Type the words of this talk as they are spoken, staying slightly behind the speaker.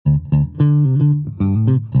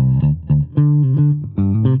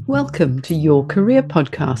Welcome to Your Career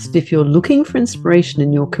Podcast. If you're looking for inspiration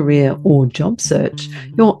in your career or job search,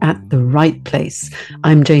 you're at the right place.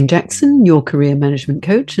 I'm Jane Jackson, your career management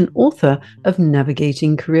coach and author of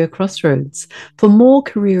Navigating Career Crossroads. For more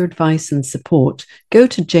career advice and support, go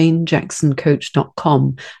to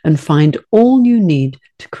janejacksoncoach.com and find all you need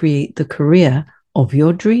to create the career of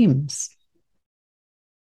your dreams.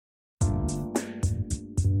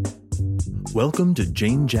 Welcome to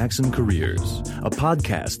Jane Jackson Careers, a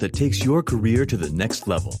podcast that takes your career to the next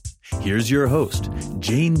level. Here's your host,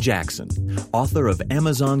 Jane Jackson, author of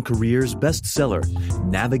Amazon Careers bestseller,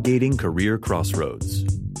 Navigating Career Crossroads.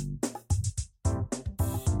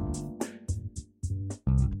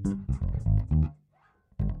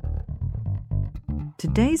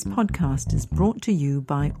 Today's podcast is brought to you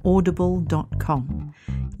by Audible.com.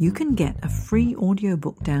 You can get a free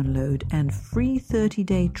audiobook download and free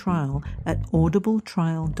 30-day trial at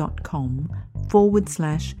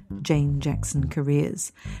audibletrial.com/Jane Jackson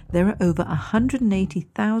Careers. There are over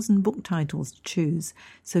 180,000 book titles to choose,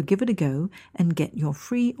 so give it a go and get your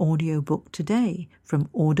free audiobook today from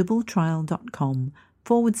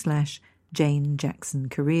audibletrial.com/Jane Jackson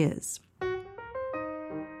Careers.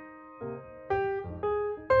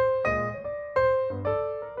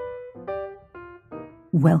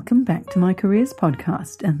 Welcome back to my Careers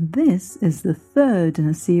Podcast, and this is the third in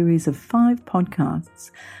a series of 5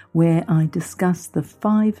 podcasts where I discuss the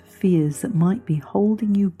 5 fears that might be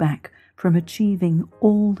holding you back from achieving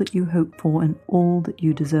all that you hope for and all that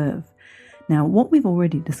you deserve. Now, what we've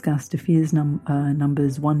already discussed are fears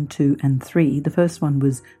numbers 1, 2, and 3. The first one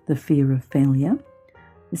was the fear of failure.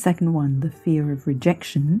 The second one, the fear of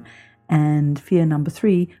rejection. And fear number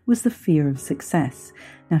 3 was the fear of success.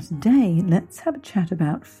 Now today, let's have a chat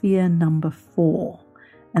about fear number 4,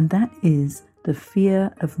 and that is the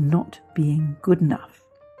fear of not being good enough.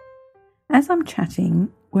 As I'm chatting,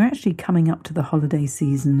 we're actually coming up to the holiday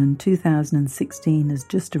season, and 2016 is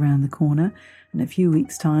just around the corner. In a few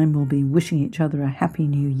weeks' time, we'll be wishing each other a happy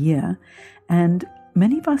new year, and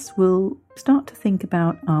many of us will start to think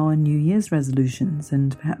about our New Year's resolutions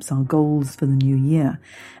and perhaps our goals for the new year.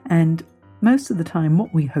 And most of the time,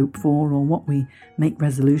 what we hope for or what we make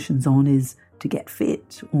resolutions on is to get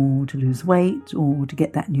fit or to lose weight or to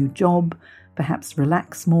get that new job, perhaps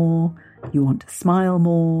relax more, you want to smile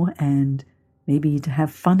more and maybe to have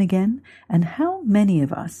fun again. And how many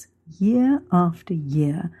of us, year after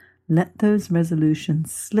year, let those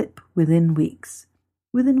resolutions slip within weeks?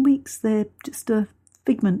 Within weeks, they're just a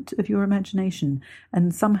figment of your imagination,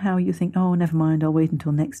 and somehow you think, oh, never mind, I'll wait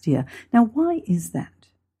until next year. Now, why is that?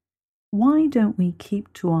 Why don't we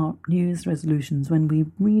keep to our New Year's resolutions when we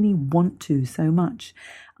really want to so much?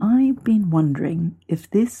 I've been wondering if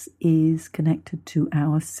this is connected to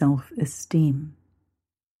our self-esteem.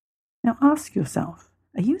 Now ask yourself,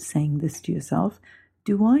 are you saying this to yourself?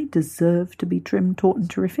 Do I deserve to be trim, taut and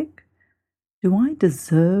terrific? Do I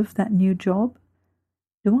deserve that new job?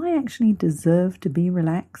 Do I actually deserve to be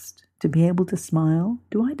relaxed, to be able to smile?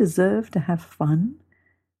 Do I deserve to have fun?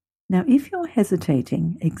 Now, if you're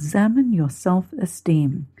hesitating, examine your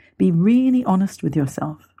self-esteem. Be really honest with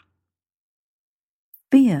yourself.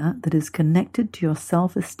 Fear that is connected to your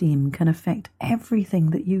self-esteem can affect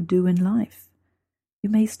everything that you do in life.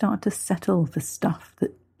 You may start to settle for stuff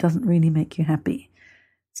that doesn't really make you happy.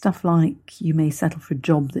 Stuff like you may settle for a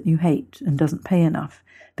job that you hate and doesn't pay enough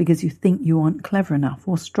because you think you aren't clever enough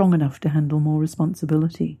or strong enough to handle more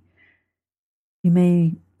responsibility. You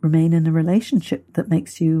may remain in a relationship that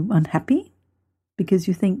makes you unhappy because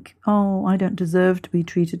you think, oh, I don't deserve to be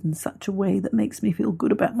treated in such a way that makes me feel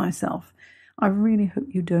good about myself. I really hope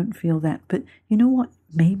you don't feel that. But you know what?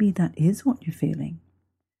 Maybe that is what you're feeling.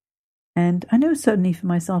 And I know certainly for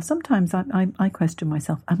myself, sometimes I question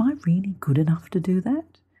myself, am I really good enough to do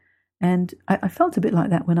that? And I felt a bit like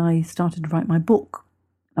that when I started to write my book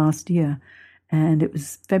last year. And it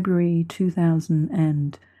was February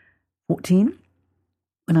 2014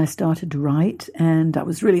 when I started to write, and I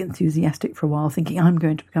was really enthusiastic for a while, thinking I'm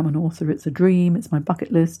going to become an author. It's a dream. It's my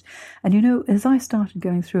bucket list. And you know, as I started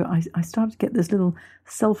going through it, I started to get this little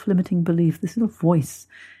self-limiting belief, this little voice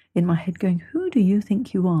in my head going, who do you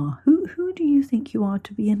think you are? Who do you think you are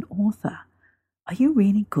to be an author? Are you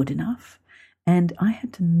really good enough? And I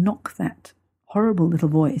had to knock that horrible little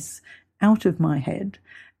voice out of my head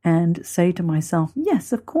and say to myself,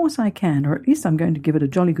 yes, of course I can, or at least I'm going to give it a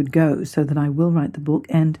jolly good go so that I will write the book.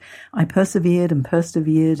 And I persevered,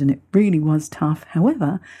 and it really was tough.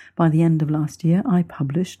 However, by the end of last year, I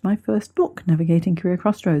published my first book, Navigating Career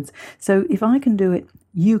Crossroads. So if I can do it,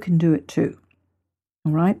 you can do it too.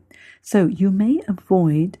 All right? So you may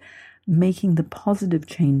avoid making the positive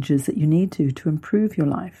changes that you need to improve your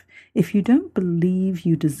life. If you don't believe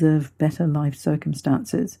you deserve better life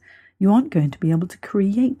circumstances, you aren't going to be able to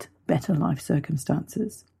create better life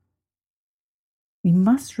circumstances. We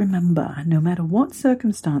must remember, no matter what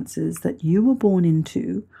circumstances that you were born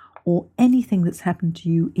into or anything that's happened to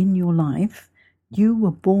you in your life, you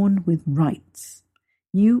were born with rights.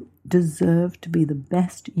 You deserve to be the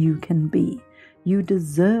best you can be. You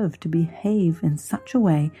deserve to behave in such a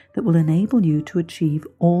way that will enable you to achieve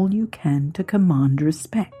all you can to command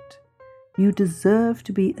respect. You deserve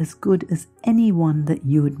to be as good as anyone that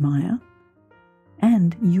you admire,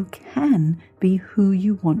 and you can be who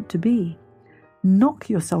you want to be. Knock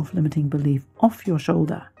your self-limiting belief off your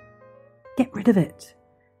shoulder. Get rid of it.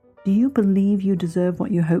 Do you believe you deserve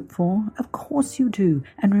what you hope for? Of course you do.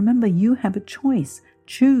 And remember, you have a choice.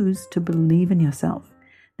 Choose to believe in yourself.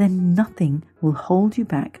 Then nothing will hold you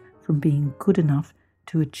back from being good enough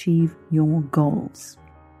to achieve your goals.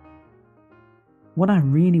 What I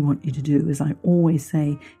really want you to do, as I always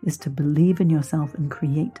say, is to believe in yourself and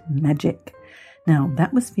create magic. Now,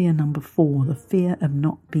 that was fear number 4, the fear of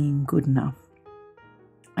not being good enough.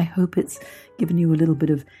 I hope it's given you a little bit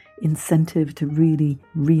of incentive to really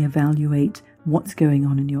reevaluate what's going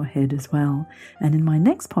on in your head as well. And in my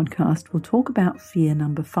next podcast, we'll talk about fear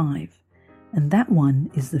number 5. And that one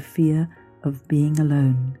is the fear of being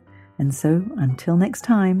alone. And so until next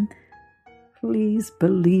time, please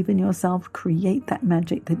believe in yourself, create that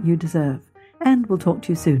magic that you deserve. And we'll talk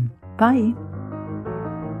to you soon. Bye.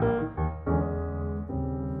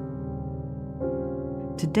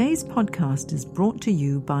 Today's podcast is brought to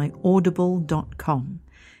you by Audible.com.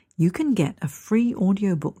 You can get a free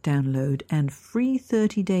audiobook download and free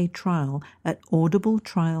 30-day trial at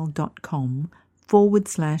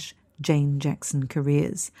audibletrial.com/Jane Jackson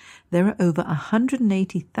Careers. There are over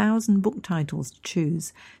 180,000 book titles to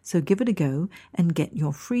choose, so give it a go and get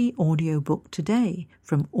your free audiobook today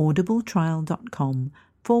from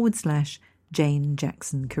audibletrial.com/Jane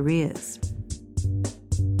Jackson Careers.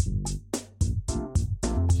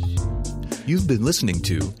 You've been listening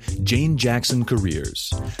to Jane Jackson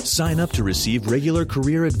Careers. Sign up to receive regular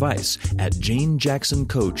career advice at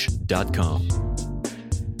janejacksoncoach.com.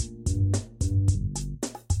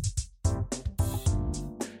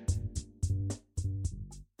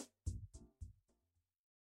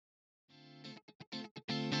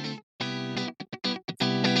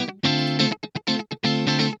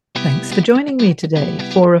 Thanks for joining me today.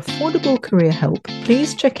 For affordable career help,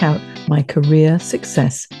 please check out my Career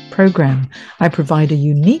Success Program. I provide a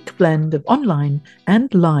unique blend of online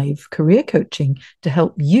and live career coaching to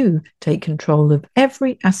help you take control of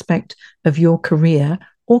every aspect of your career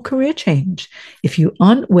or career change. If you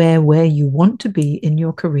aren't where you want to be in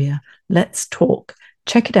your career, let's talk.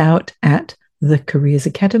 Check it out at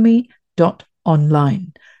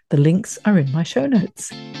thecareersacademy.online. The links are in my show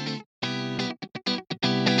notes.